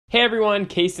Hey everyone,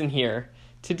 Kason here.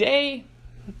 Today,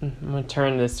 I'm going to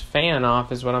turn this fan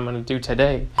off is what I'm going to do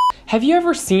today. Have you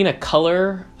ever seen a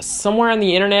color somewhere on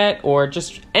the internet or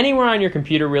just anywhere on your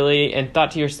computer really and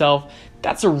thought to yourself,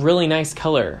 that's a really nice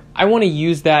color. I want to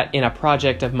use that in a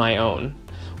project of my own.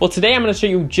 Well, today I'm going to show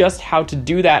you just how to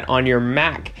do that on your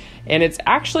Mac. And it's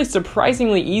actually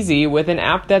surprisingly easy with an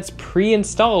app that's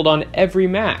pre-installed on every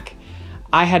Mac.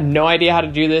 I had no idea how to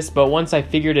do this, but once I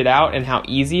figured it out and how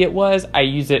easy it was, I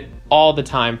use it all the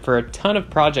time for a ton of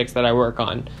projects that I work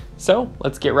on. So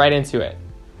let's get right into it.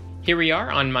 Here we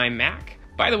are on my Mac.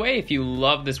 By the way, if you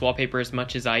love this wallpaper as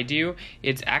much as I do,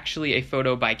 it's actually a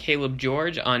photo by Caleb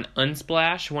George on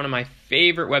Unsplash, one of my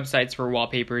favorite websites for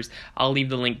wallpapers. I'll leave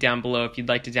the link down below if you'd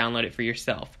like to download it for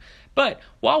yourself. But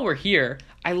while we're here,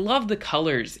 I love the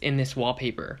colors in this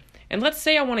wallpaper. And let's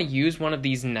say I want to use one of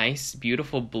these nice,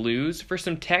 beautiful blues for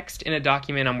some text in a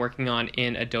document I'm working on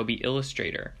in Adobe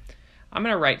Illustrator. I'm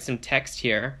going to write some text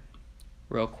here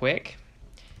real quick.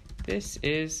 This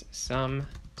is some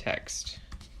text.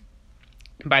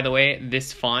 By the way,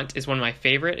 this font is one of my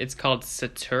favorite. It's called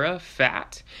Satura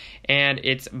Fat, and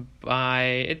it's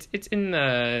in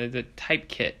the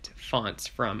Typekit fonts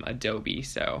from Adobe,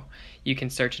 so you can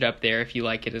search it up there if you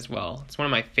like it as well. It's one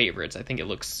of my favorites. I think it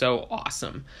looks so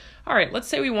awesome. All right, let's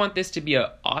say we want this to be an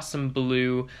awesome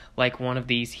blue like one of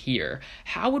these here.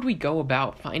 How would we go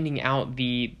about finding out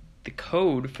the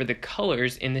code for the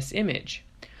colors in this image?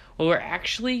 Well, we're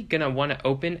actually going to want to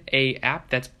open an app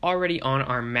that's already on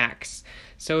our Macs.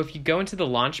 So if you go into the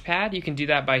Launchpad, you can do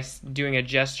that by doing a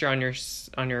gesture on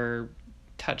your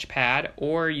touchpad,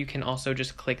 or you can also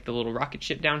just click the little rocket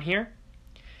ship down here.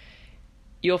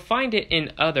 You'll find it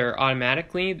in Other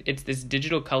automatically. It's this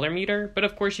digital color meter, but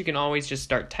of course you can always just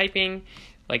start typing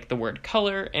like the word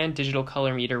color and digital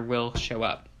color meter will show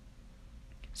up.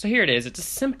 So here it is. It's a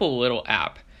simple little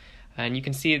app. And you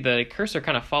can see the cursor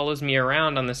kind of follows me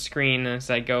around on the screen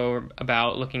as I go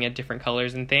about looking at different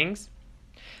colors and things.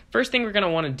 First thing we're going to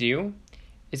want to do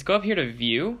is go up here to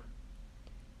View,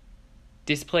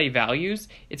 Display Values.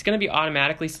 It's going to be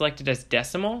automatically selected as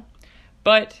decimal,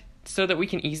 but so that we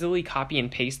can easily copy and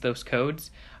paste those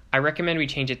codes, I recommend we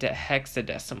change it to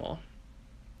hexadecimal.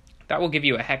 That will give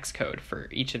you a hex code for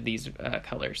each of these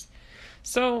colors.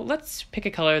 So let's pick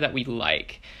a color that we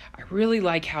like. I really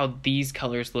like how these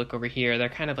colors look over here. They're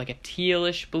kind of like a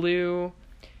tealish blue.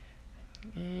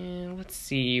 And let's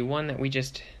see, one that we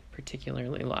just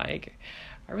particularly like.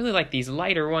 I really like these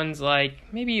lighter ones, like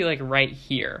maybe like right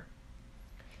here.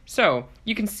 So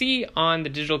you can see on the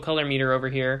digital color meter over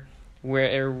here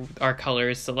where our color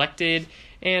is selected,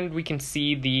 and we can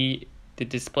see the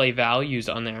display values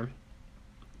on there.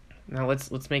 Now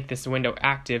let's make this window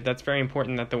active. That's very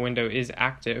important that the window is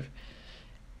active.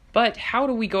 But how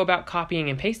do we go about copying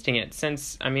and pasting it?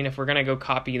 Since, if we're going to go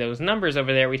copy those numbers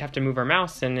over there, we'd have to move our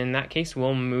mouse, and in that case,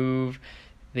 we'll move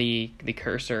the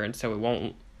cursor, and so it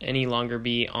won't any longer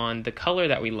be on the color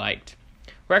that we liked.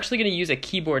 We're actually going to use a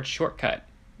keyboard shortcut,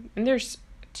 and there's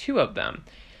two of them.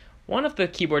 One of the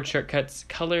keyboard shortcuts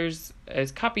copies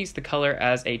the color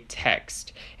as a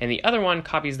text, and the other one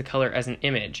copies the color as an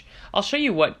image. I'll show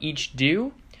you what each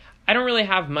do. I don't really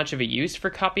have much of a use for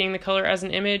copying the color as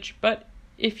an image, but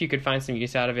if you could find some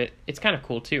use out of it, it's kind of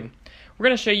cool too. We're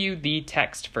going to show you the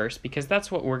text first because that's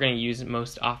what we're going to use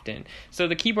most often. So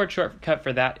the keyboard shortcut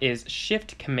for that is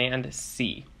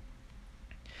Shift-Command-C.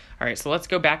 All right, so let's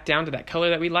go back down to that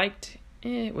color that we liked.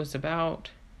 It was about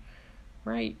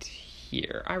right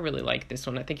here. I really like this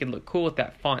one. I think it'd look cool with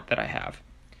that font that I have.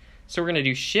 So we're going to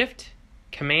do Shift,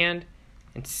 Command,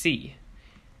 and C.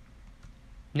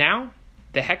 Now,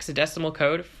 the hexadecimal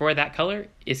code for that color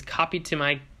is copied to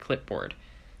my clipboard.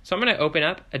 So I'm going to open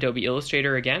up Adobe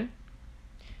Illustrator again,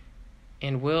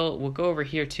 and we'll go over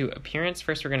here to Appearance.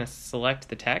 First, we're going to select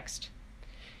the text.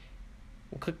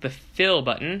 We'll click the Fill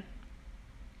button,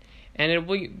 and it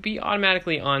will be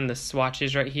automatically on the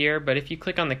swatches right here, but if you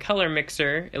click on the color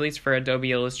mixer, at least for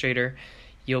Adobe Illustrator,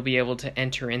 you'll be able to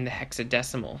enter in the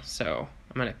hexadecimal. So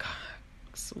I'm going to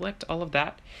select all of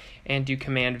that and do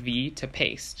Command V to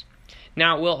paste.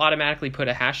 Now it will automatically put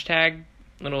a hashtag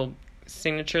little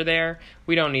signature there.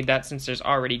 We don't need that since there's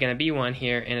already going to be one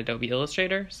here in Adobe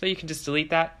Illustrator, so you can just delete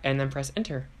that and then press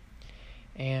enter.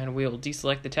 And we'll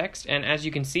deselect the text, and as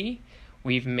you can see,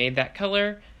 we've made that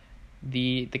color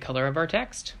the color of our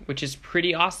text, which is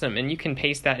pretty awesome, and you can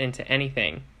paste that into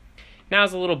anything. Now,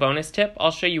 as a little bonus tip,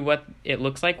 I'll show you what it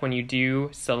looks like when you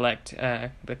do select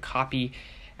the copy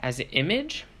as an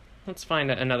image. Let's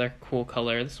find another cool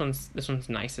color. This one's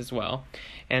nice as well.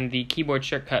 And the keyboard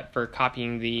shortcut for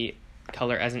copying the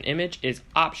color as an image is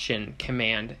Option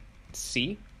Command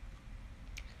C.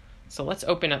 So let's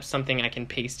open up something I can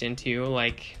paste into,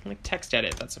 like text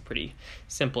edit. That's a pretty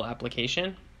simple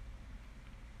application.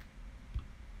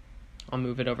 I'll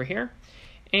move it over here.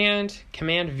 And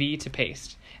Command V to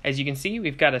paste. As you can see,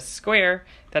 we've got a square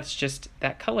that's just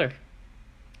that color.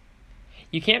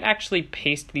 You can't actually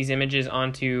paste these images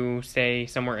onto, say,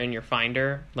 somewhere in your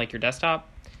Finder, like your desktop.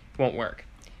 It won't work.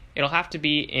 It'll have to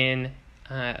be in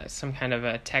some kind of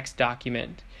a text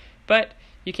document. But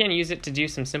you can use it to do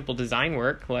some simple design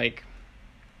work, like,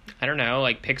 I don't know,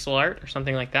 like pixel art or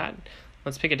something like that.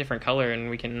 Let's pick a different color and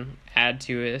we can add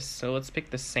to this. So let's pick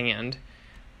the sand.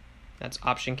 That's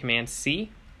Option Command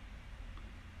C.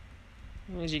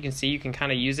 As you can see, you can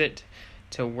kind of use it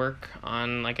to work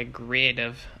on like a grid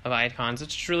of icons.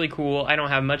 It's really cool. I don't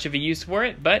have much of a use for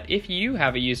it, but if you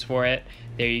have a use for it,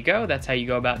 there you go. That's how you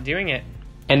go about doing it.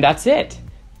 And that's it.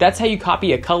 That's how you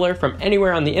copy a color from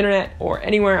anywhere on the internet or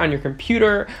anywhere on your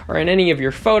computer or in any of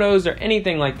your photos or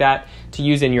anything like that to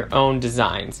use in your own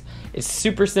designs. It's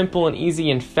super simple and easy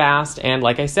and fast, and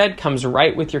like I said, comes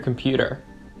right with your computer.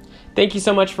 Thank you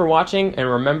so much for watching, and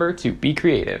remember to be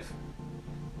creative.